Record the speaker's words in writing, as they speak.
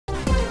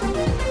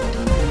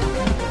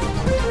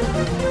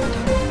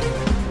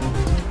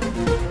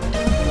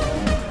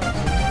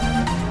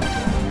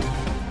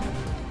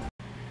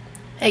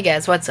Hey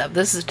guys, what's up?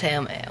 This is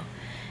Mayo,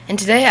 and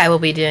today I will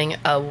be doing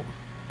a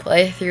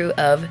playthrough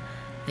of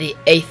the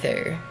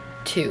Aether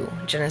 2,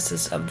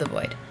 Genesis of the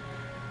Void.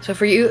 So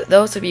for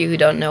those of you who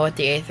don't know what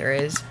the Aether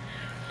is,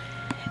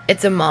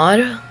 it's a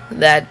mod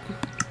that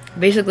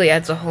basically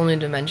adds a whole new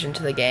dimension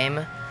to the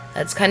game.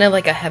 That's kind of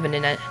like a heaven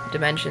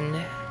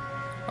dimension.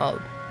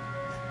 Well,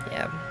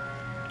 yeah.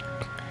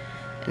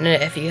 And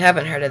if you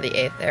haven't heard of the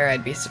Aether,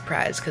 I'd be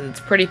surprised because it's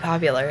pretty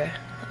popular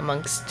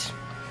amongst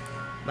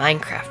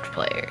Minecraft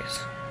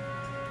players.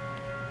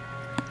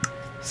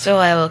 So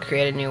I will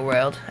create a new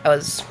world. I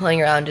was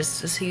playing around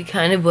just to see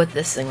kind of what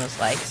this thing was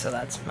like, so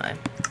that's my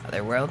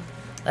other world.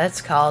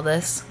 Let's call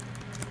this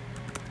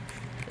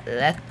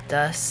Let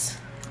Us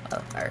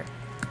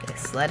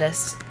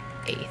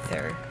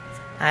Aether.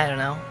 I don't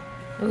know.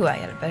 Ooh, I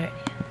got a better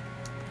idea.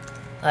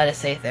 Let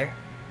Us Aether.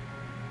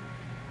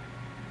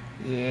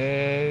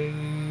 Yeah.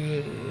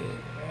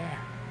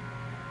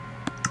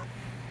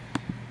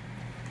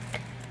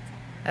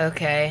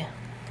 Okay.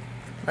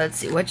 Let's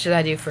see. What should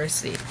I do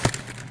first?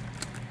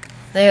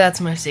 There,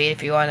 that's my seed.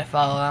 If you want to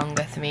follow along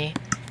with me,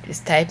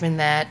 just type in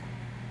that.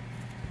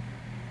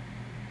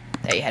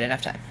 There, you had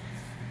enough time.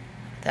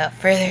 Without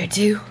further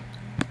ado,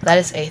 Let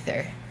Us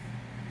Aether.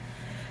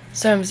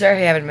 So I'm sorry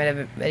I haven't made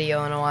a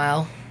video in a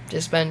while.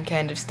 Just been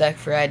kind of stuck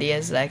for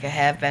ideas like I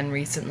have been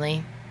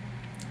recently.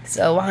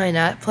 So why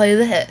not play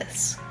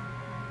this?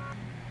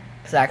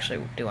 Because I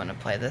actually do want to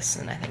play this,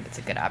 and I think it's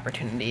a good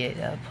opportunity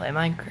to play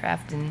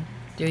Minecraft and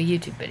do a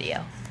YouTube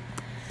video.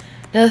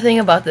 Another thing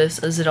about this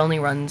is it only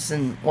runs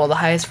in, well, the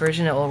highest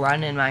version it will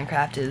run in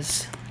Minecraft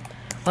is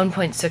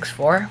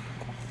 1.64,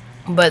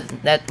 but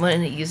that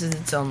when it uses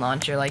its own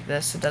launcher like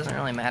this, it doesn't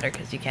really matter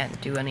because you can't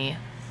do any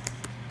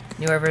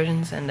newer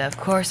versions. And of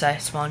course I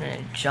spawned in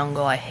a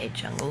jungle. I hate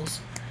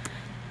jungles.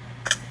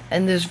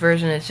 And this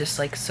version is just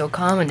like so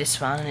common to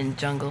spawn in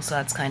jungles, so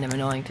that's kind of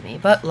annoying to me.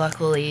 But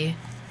luckily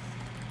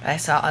I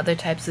saw other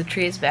types of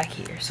trees back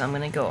here, so I'm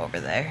gonna go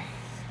over there.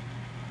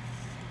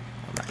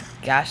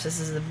 Gosh, this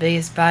is the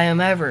biggest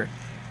biome ever.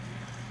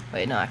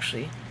 Wait, no,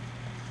 actually.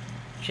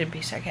 Should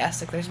be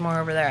sarcastic. There's more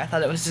over there. I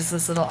thought it was just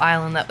this little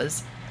island that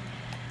was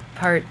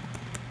part...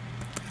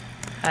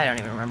 I don't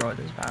even remember what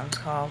this biome's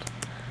called.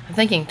 I'm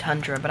thinking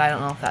tundra, but I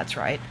don't know if that's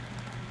right.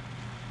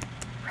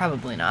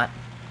 Probably not.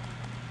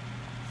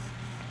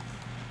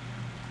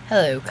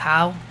 Hello,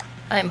 cow.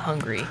 I'm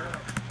hungry.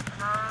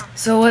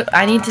 So what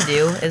I need to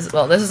do is...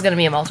 Well, this is going to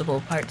be a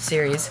multiple part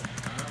series.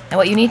 And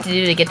what you need to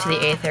do to get to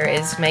the Aether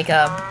is make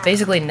a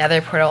basically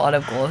nether portal out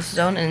of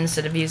glowstone, and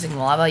instead of using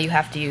lava, you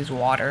have to use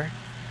water.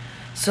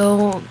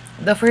 So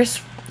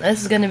this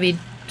is going to be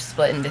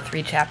split into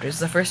 3 chapters.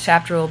 The first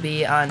chapter will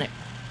be on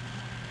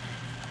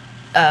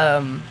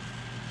the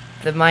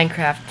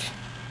Minecraft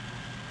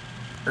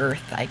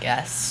Earth, I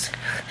guess.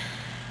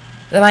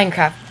 The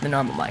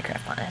normal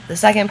Minecraft planet. The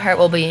second part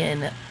will be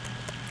in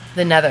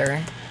the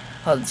Nether.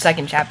 Well, the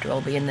second chapter will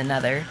be in the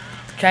Nether,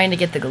 trying to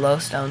get the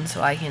glowstone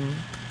so I can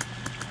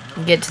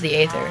get to the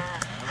Aether.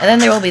 And then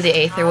there will be the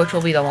Aether, which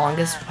will be the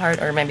longest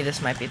part, or maybe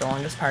this might be the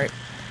longest part,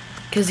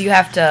 because you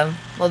have to,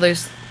 well,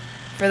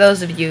 for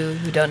those of you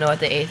who don't know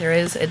what the Aether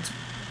is, it's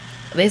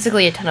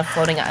basically a ton of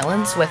floating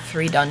islands with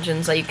 3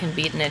 dungeons that you can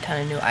beat and a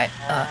ton of new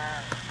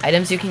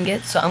items you can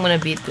get. So I'm going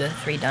to beat the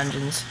 3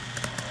 dungeons,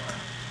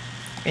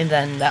 and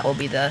then that will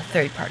be the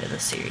 3rd part of the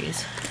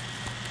series.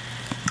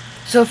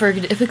 So for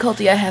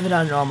difficulty, I have it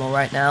on normal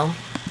right now.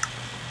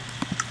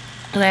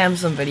 And I have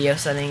some video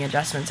setting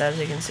adjustments. As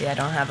you can see, I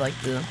don't have like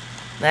the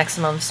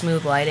maximum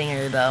smooth lighting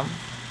or the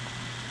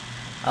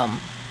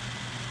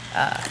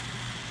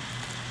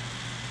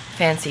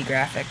fancy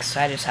graphics.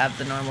 I just have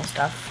the normal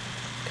stuff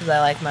because I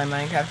like my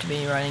Minecraft to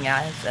be running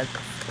at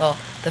well,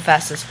 the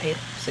fastest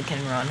pace it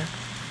can run.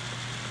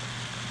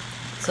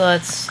 So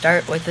let's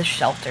start with the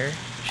shelter,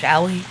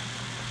 shall we?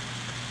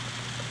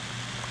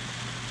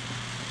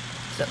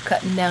 So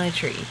cutting down a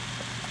tree.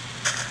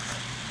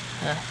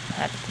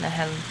 That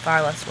had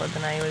far less wood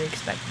than I would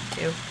expect it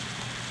to.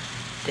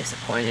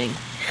 Disappointing.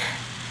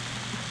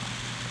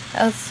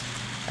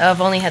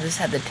 I've only had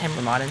the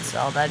timber mod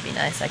installed. That'd be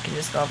nice. I can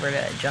just go over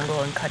to a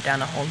jungle and cut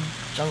down a whole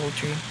jungle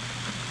tree.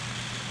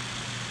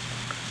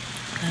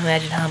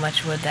 Imagine how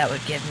much wood that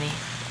would give me.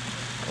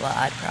 A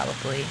lot,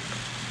 probably.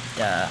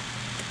 Duh.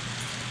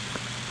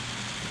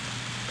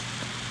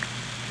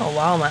 Oh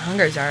wow, my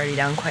hunger's already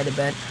down quite a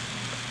bit.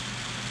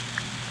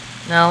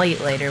 And I'll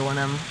eat later when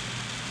I'm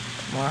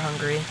more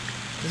hungry,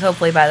 because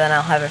hopefully by then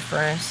I'll have a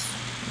furnace.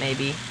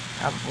 Maybe,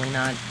 probably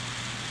not.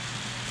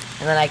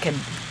 And then I could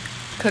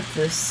cook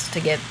this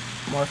to get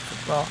more,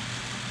 well,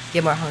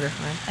 get more hunger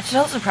from it. I should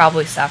also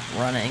probably stop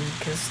running,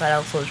 because that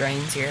also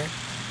drains your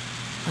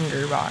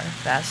hunger bar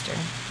faster.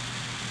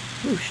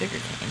 Ooh,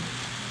 sugarcane.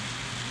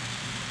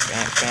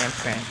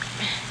 Cramp.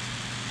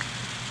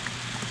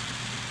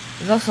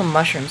 There's also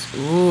mushrooms.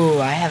 Ooh,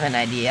 I have an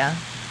idea.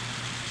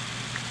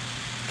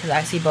 Because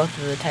I see both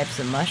of the types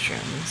of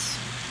mushrooms.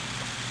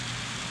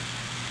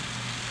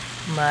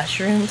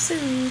 Mushroom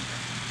soup.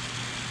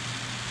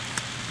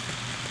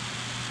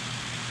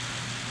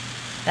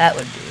 That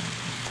would be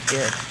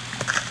good.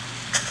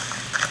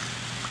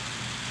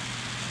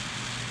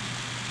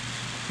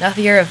 Now if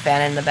you hear a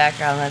fan in the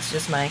background, that's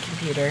just my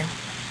computer.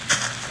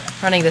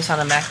 Running this on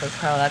a MacBook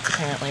Pro, that's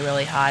apparently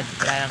really hot,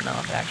 but I don't know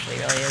if it actually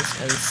really is,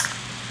 because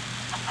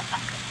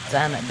it's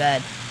on my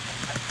bed.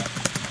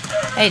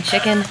 Hey,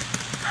 chicken.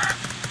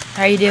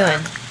 How are you doing?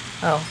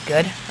 Oh,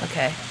 good.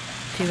 Okay.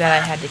 Too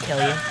bad I had to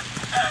kill you.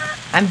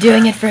 I'm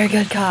doing it for a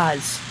good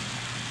cause.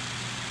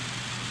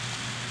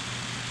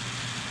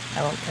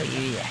 I won't kill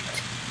you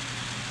yet.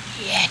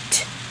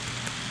 Yet.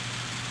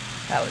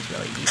 That was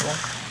really evil.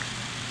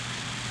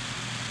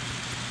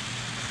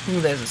 Ooh,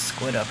 there's a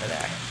squid over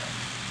there.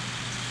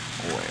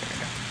 Word.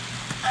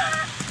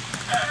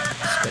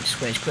 Squid,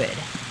 squid, squid.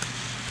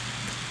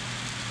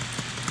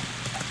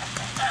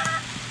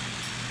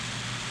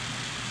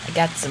 I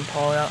got some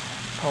polo.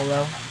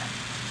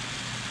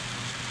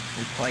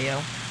 Ooh,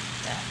 pollo.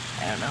 Yeah,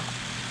 I don't know.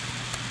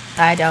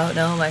 I don't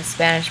know my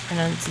Spanish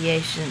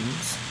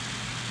pronunciations.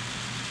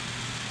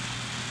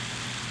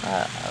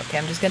 Okay,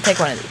 I'm just gonna take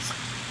one of these.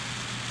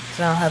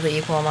 So I'll have the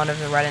equal amount of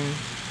the red and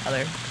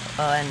other,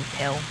 and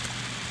pale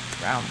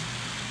brown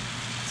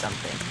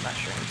something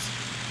mushrooms.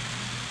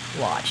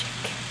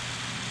 Logic.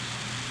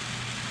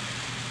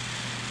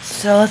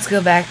 So let's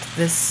go back to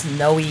this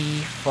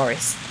snowy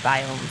forest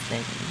biome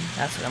thing.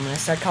 That's what I'm gonna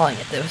start calling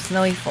it. The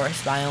snowy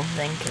forest biome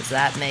thing, because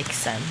that makes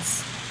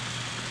sense.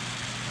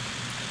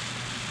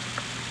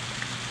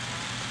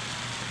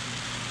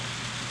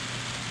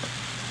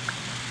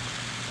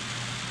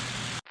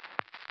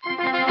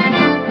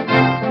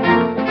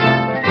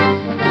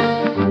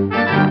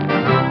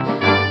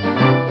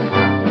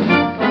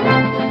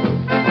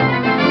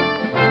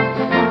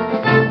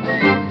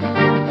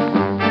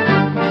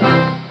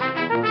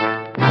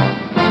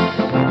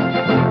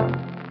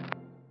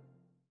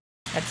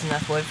 That's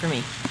enough wood for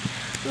me.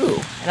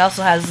 Ooh, it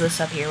also has this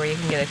up here where you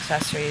can get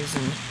accessories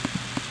and,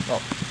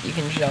 well, you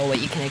can show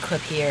what you can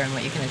equip here and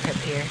what you can equip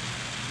here.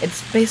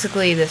 It's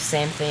basically the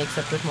same thing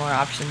except with more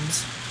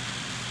options.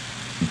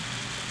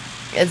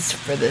 It's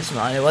for this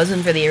mod. It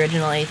wasn't for the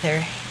original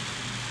Aether.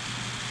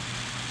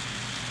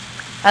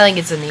 I think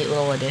it's a neat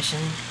little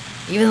addition.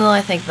 Even though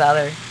I think the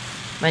other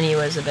menu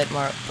was a bit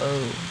more...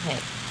 Oh, hey.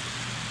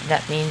 Did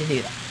not mean to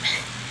do that.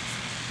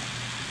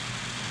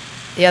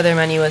 The other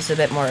menu was a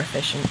bit more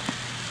efficient.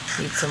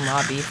 Eat some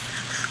raw beef.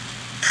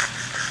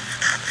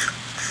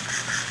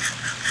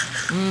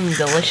 Mmm,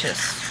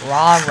 delicious.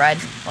 Raw red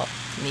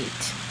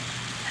meat.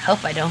 I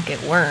hope I don't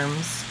get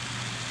worms.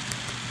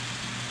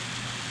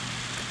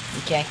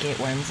 You can't get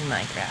worms in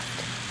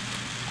Minecraft.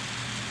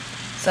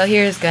 So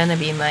here's gonna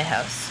be my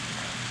house.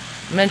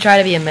 I'm gonna try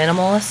to be a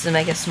minimalist and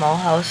make a small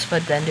house,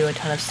 but then do a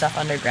ton of stuff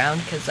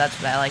underground, because that's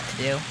what I like to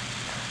do.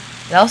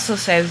 It also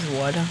saves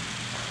wood.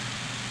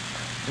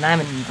 And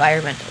I'm an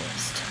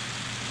environmentalist.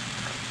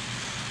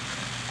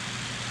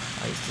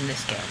 At least in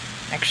this game.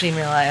 Actually, in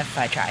real life,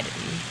 I try to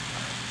be.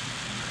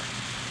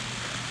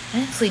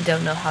 I honestly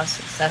don't know how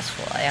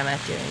successful I am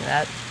at doing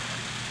that.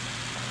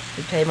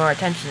 Should pay more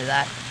attention to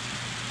that.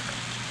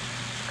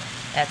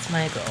 That's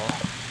my goal.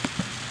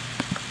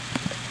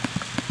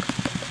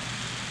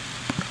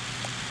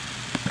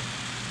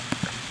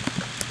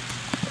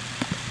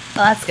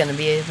 Well, that's gonna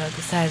be about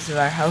the size of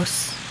our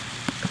house.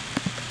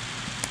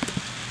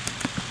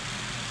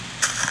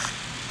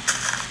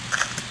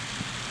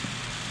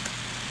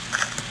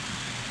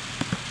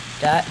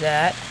 Da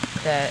da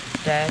da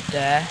da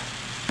da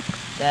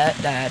da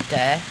da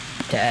da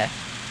da.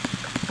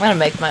 I'm gonna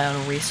make my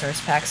own resource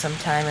pack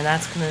sometime, and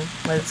that's gonna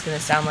what it's gonna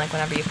sound like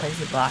whenever you place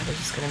the block. It's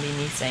just gonna be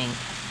me saying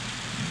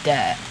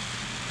da.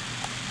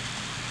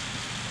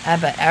 I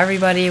bet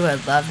everybody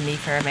would love me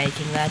for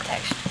making that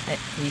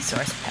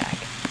resource pack.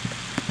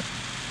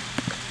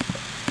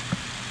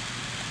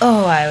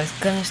 Oh, I was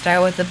gonna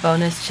start with the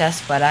bonus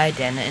chest, but I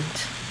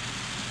didn't.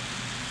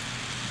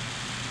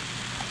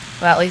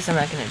 Well, at least I'm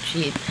not gonna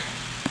cheat.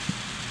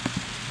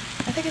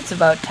 I think it's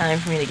about time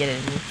for me to get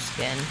a new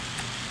skin.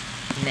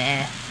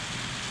 Nah.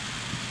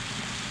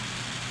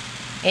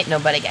 Ain't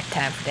nobody got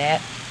time for that.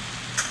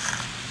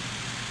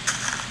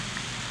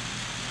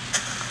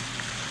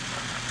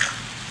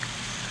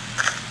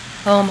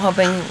 Oh, I'm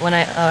hoping when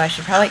I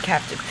should probably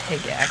craft a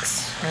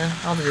pickaxe.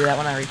 I'll do that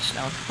when I reach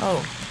stone.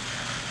 Oh.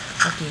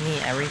 Lucky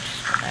me, I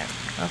reached there.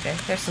 Okay,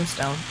 there's some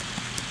stone.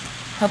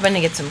 Hoping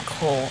to get some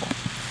coal.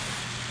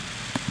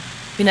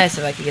 Be nice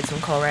if I could get some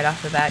coal right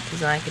off the bat,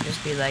 because then I could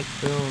just be like,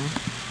 boom,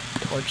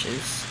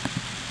 torches.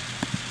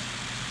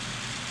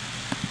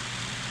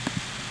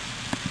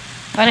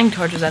 Finding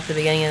torches at the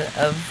beginning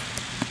of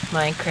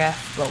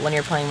Minecraft, but when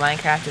you're playing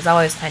Minecraft, is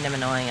always kind of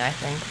annoying, I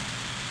think.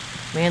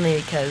 Mainly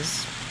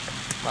because,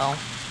 well,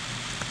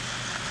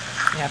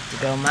 you have to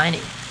go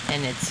mining,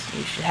 and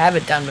you should have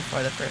it done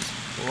before the first.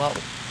 Whoa,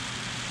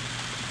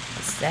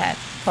 what's that?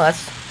 Well,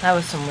 that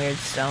was some weird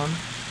stone.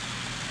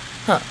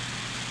 Huh.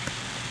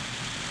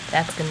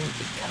 That's gonna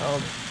be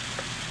called,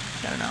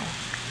 I don't know.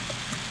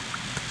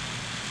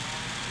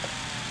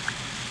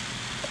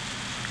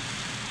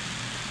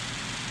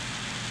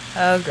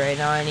 Oh great,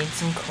 now I need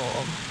some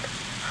coal.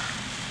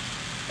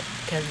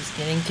 Because it's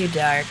getting too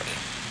dark.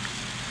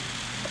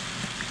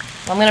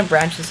 So I'm gonna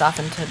branch this off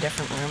into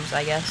different rooms,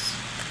 I guess.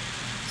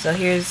 So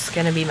here's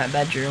gonna be my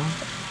bedroom.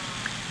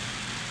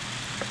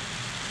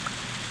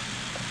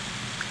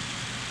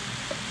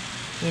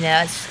 You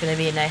know, it's just gonna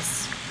be a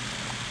nice,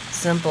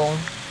 simple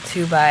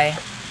 2 by,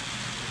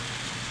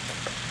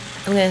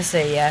 I'm gonna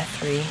say, yeah,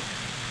 3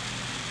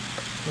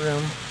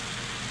 room.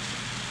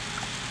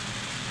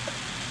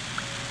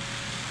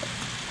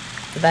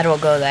 The bed will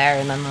go there,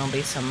 and then there'll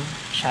be some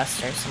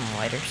chest or some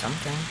light or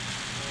something.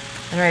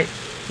 And right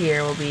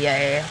here will be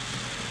a,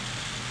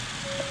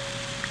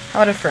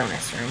 how about a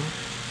furnace room?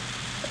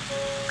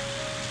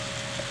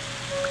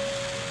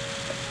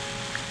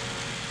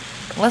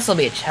 Well, this will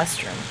be a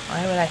chest room.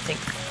 Why would I think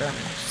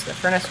furnace? The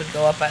furnace would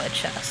go up by the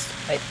chest,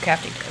 by the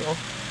crafting table.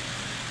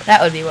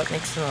 That would be what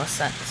makes the most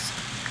sense.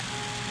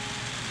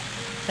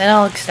 Then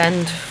I'll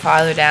extend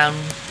farther down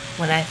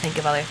when I think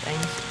of other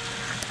things.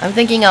 I'm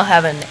thinking I'll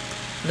have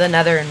the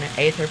Nether and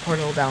Aether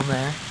portal down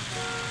there.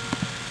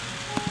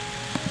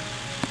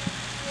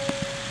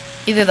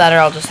 Either that or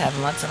I'll just have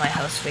lots of my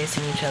house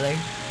facing each other.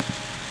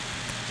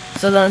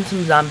 So then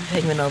some zombie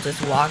pigmen will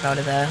just walk out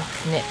of there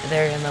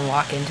and then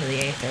walk into the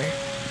Aether.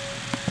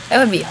 That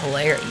would be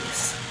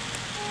hilarious.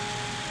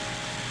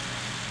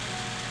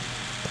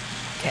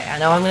 Okay, I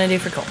know what I'm gonna do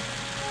for coal.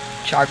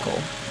 Charcoal.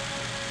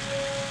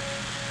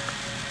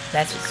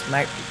 That's what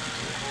smart people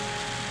do.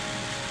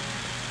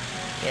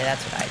 Yeah,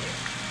 that's what I do.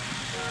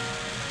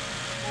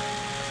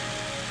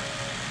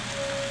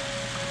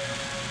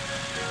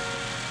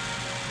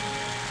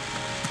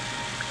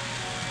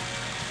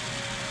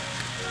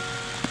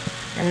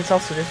 And it's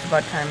also just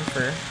about time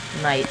for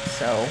night,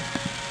 so...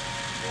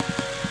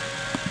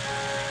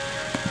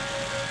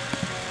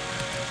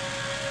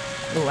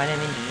 Ooh, I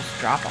didn't mean to just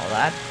drop all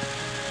that.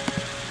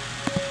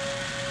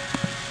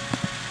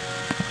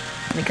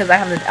 Because I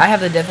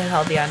have the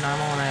difficulty on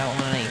normal and I don't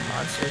want any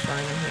monsters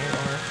running in here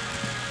or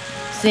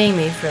seeing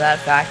me. For that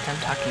fact, I'm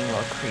talking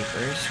about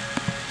creepers.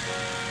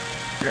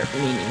 Or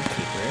meaning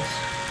creepers.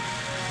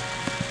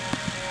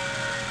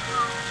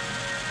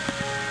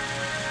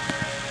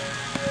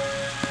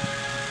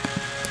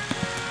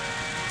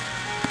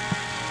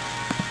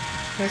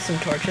 Here's some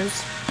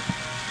torches.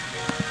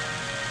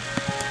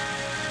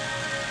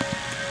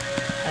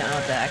 I don't know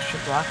what the extra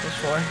block was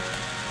for.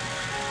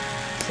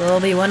 So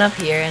there'll be one up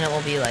here, and it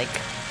will be like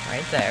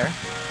right there.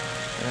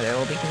 And there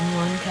will be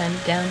one kind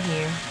of down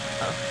here.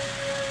 Oh.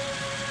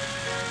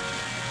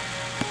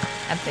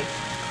 At the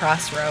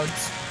crossroads,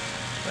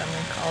 is what I'm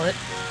gonna call it.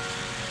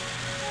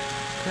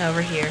 And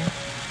over here.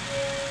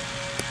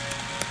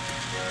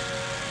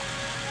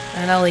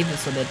 And I'll leave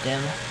this a bit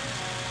dim.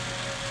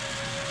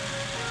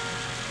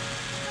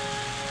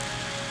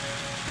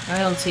 I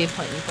don't see a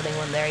point in putting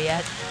one there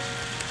yet.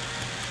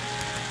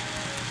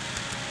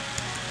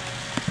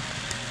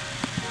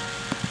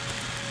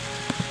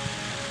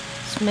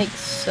 Let's make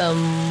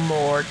some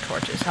more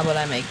torches. How about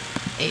I make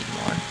 8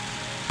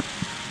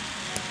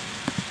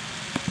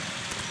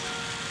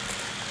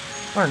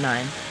 more? Or 9.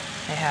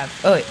 I have...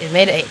 Oh, it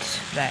made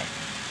 8, but I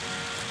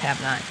have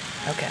 9.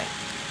 Okay.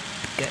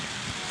 Good.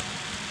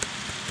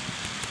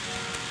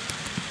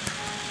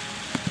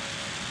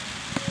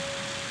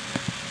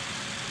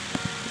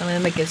 I'm gonna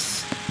make a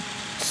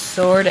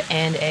sword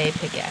and a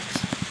pickaxe.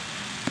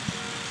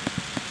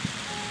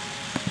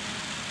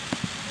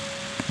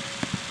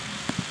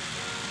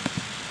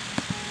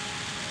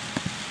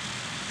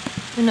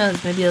 Who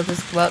knows, maybe I'll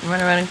just go out and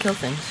run around and kill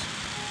things.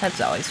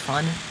 That's always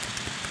fun.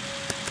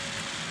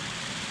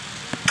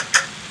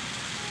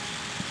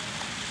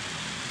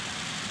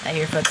 I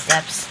hear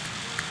footsteps.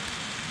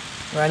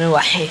 Run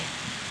away.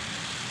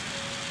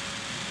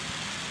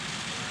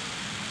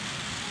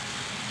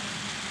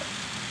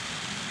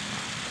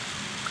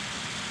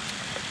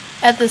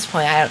 At this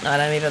point, I don't know what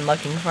I'm even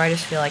looking for, I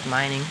just feel like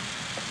mining.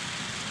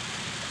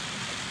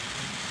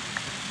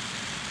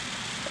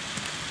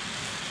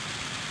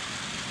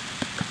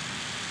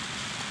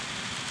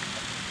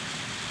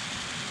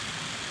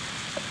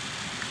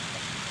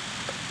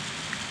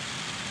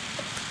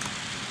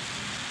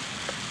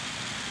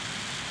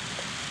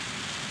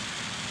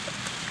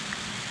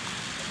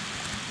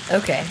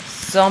 Okay,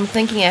 so I'm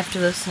thinking after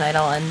this night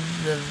I'll end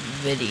the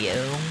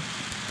video.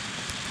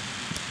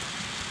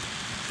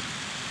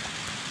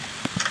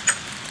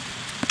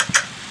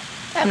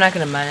 I'm not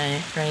gonna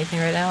mine for anything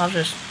right now. I'll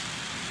just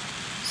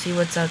see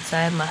what's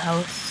outside my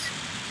house.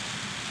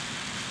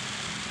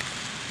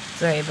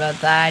 Sorry about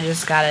that. I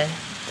just got a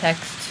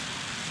text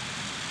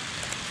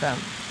from,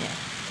 yeah.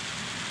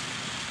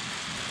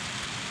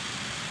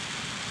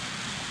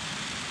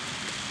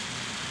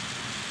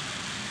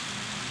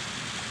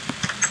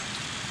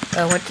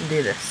 Oh, what to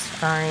do this?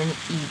 Fine,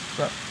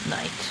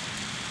 night.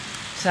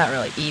 It's not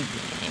really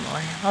evening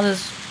anymore. I'll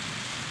just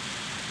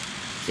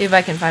see if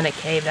I can find a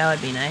cave. That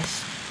would be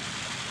nice.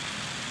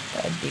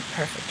 That would be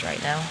perfect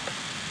right now.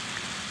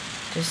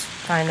 Just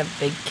find a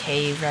big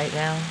cave right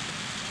now.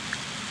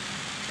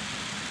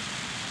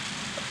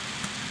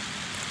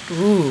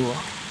 Ooh.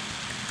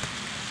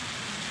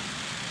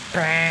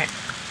 Brah.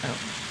 Oh.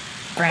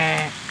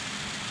 Brah.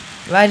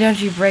 Why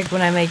don't you break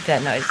when I make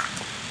that noise?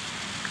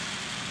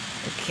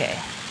 Okay.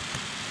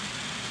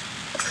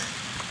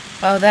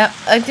 Oh, that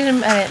I didn't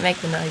make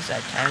the noise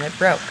that time. It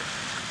broke.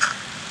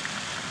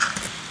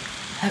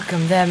 How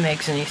come that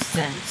makes any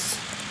sense?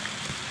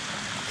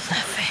 It's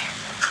not fair.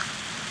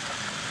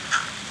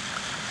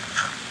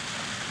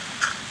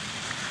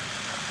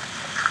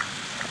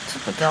 What's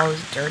up with all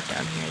this dirt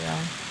down here,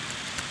 though?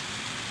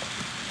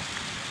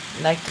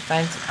 I'd like to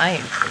find some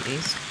iron,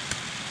 please.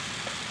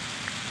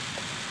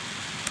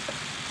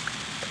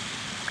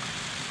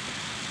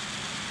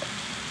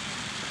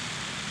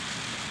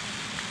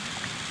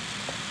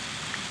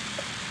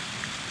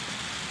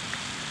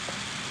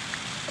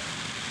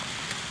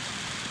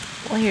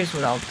 Well, here's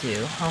what I'll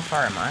do. How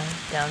far am I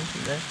down to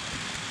the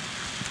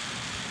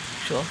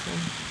actual thing?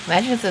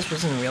 Imagine if this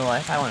was in real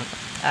life. I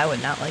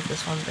would not like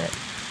this one bit.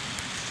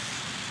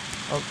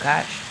 Oh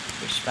gosh,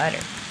 there's a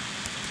spider.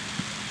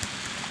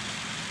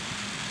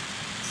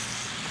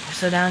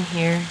 So down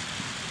here,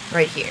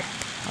 right here,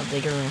 I'll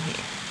dig a room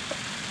here.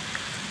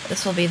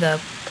 This will be the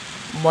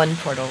one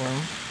portal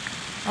room.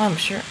 Oh, I'm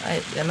sure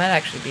it might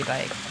actually be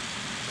by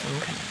some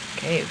kind of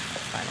cave.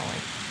 Finally.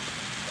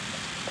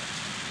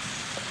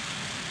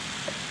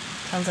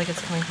 Sounds like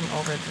it's coming from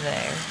over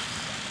there.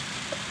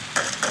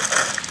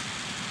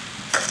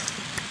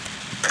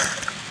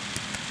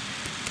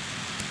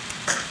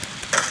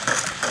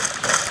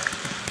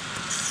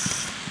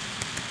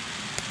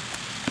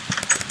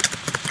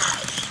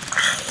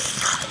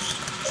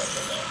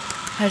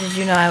 How did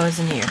you know I was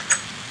in here?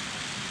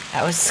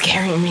 That was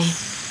scaring me.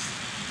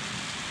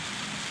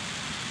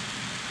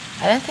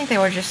 I didn't think they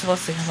were just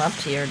supposed to come up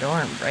to your door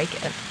and break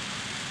it.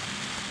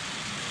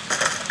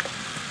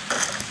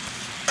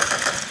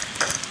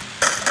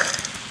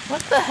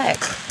 What the heck?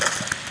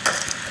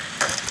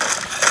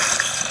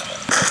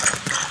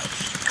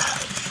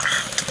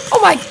 Oh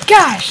my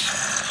gosh!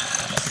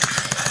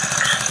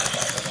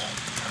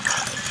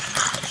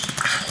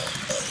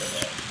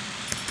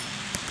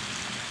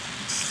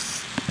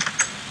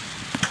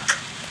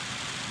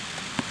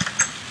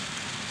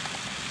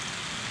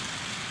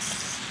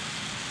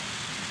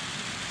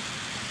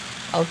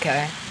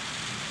 Okay.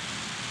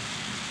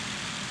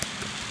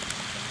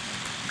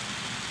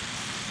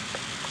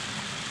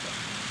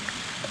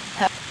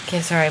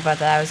 Okay, sorry about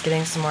that. I was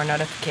getting some more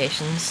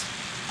notifications.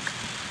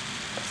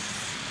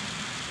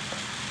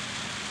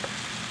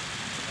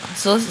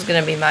 So this is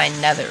gonna be my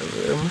nether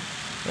room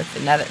with the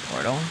nether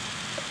portal.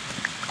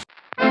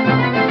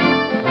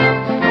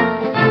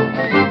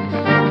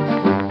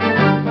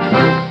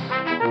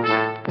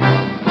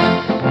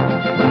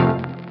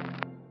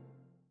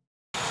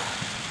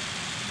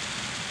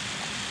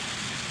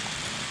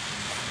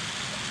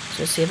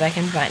 Just see if I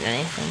can find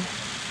anything.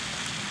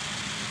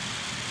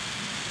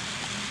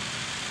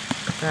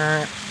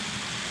 This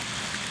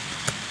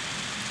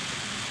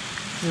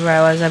is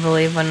where I was, I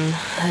believe, when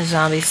the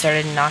zombies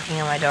started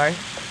knocking on my door,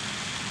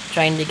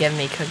 trying to give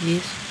me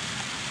cookies.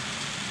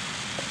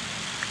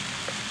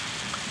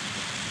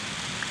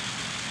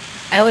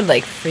 I would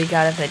like freak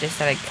out if they just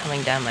started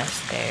coming down my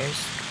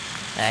stairs.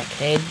 Like,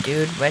 hey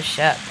dude, what's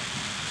up?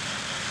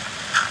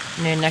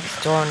 I'm your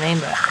next door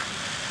neighbor.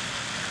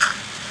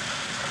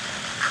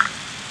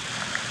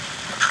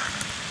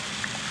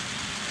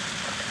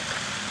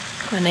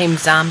 My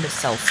name's Zombie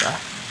Salsa.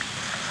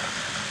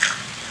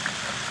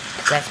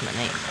 That's my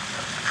name.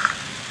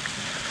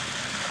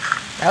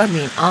 That would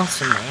be an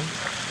awesome name.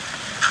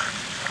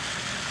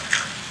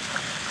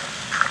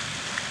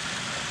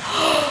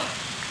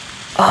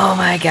 Oh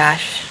my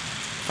gosh.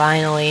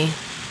 Finally.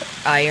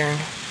 Iron.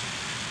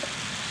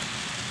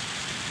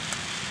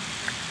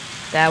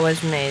 That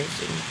was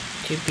amazing.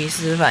 2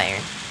 pieces of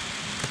iron.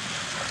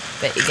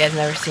 Bet you guys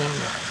never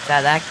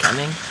saw that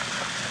coming.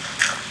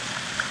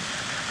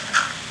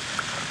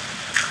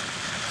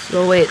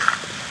 So wait.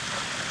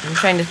 I'm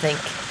trying to think.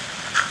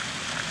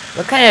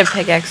 What kind of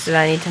pickaxe did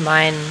I need to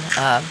mine?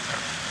 I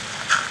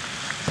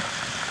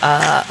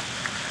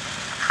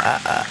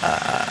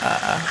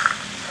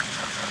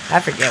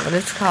forget what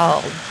it's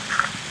called.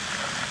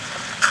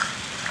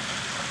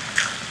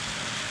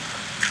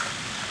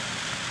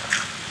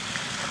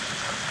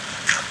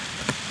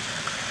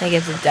 I think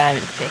it's a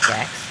diamond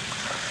pickaxe.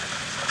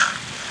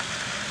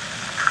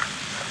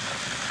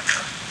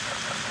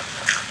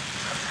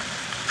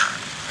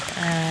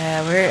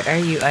 Where are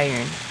you,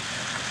 iron?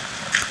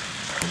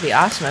 It'd be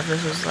awesome if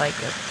this was like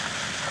a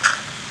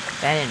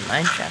abandoned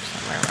mineshaft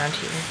somewhere around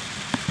here.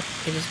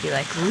 You could just be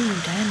like, ooh,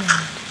 diamond.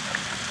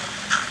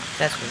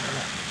 That's what I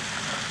like.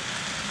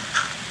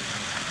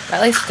 But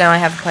at least now I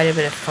have quite a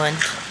bit of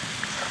flint.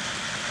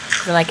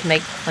 Then I can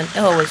make flint.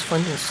 Oh, it was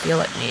flint and steel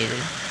that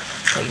needed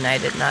to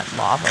ignite it, not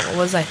lava. What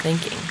was I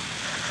thinking?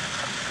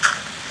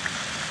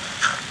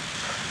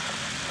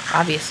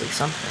 Obviously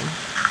something.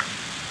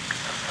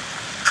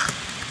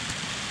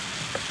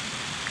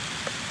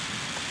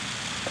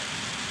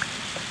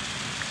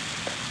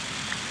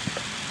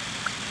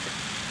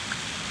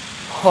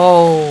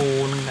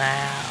 Oh,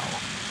 now.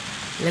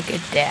 Look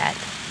at that.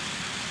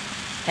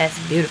 That's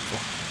beautiful.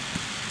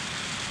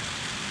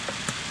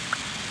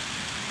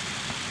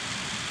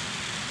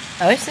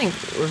 I always think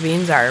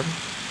ravines are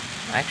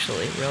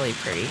Actually, really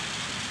pretty.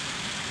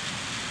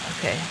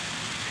 Okay,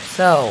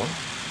 so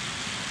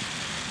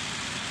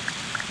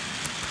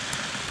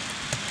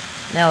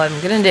now what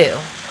I'm gonna do,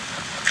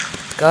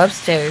 go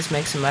upstairs,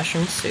 make some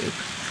mushroom soup,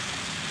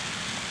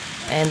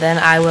 and then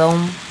I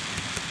will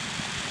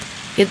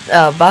get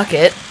a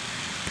bucket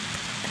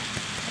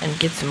and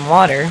get some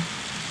water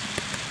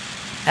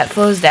that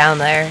flows down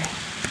there.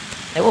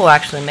 It will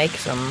actually make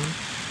some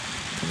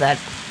of that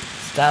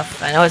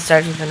stuff. I know it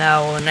starts with an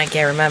O and I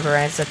can't remember,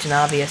 and it's such an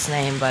obvious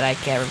name, but I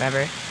can't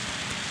remember.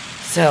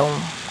 So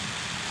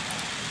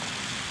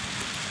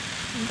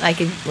I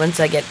could, once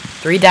I get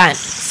 3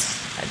 diamonds,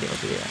 I'd be able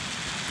to do that.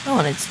 Oh,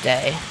 and it's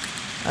day.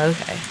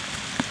 Okay.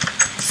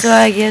 So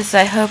I guess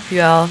I hope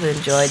you all have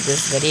enjoyed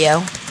this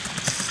video.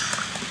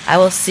 I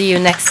will see you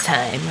next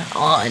time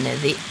on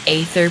the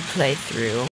Aether playthrough.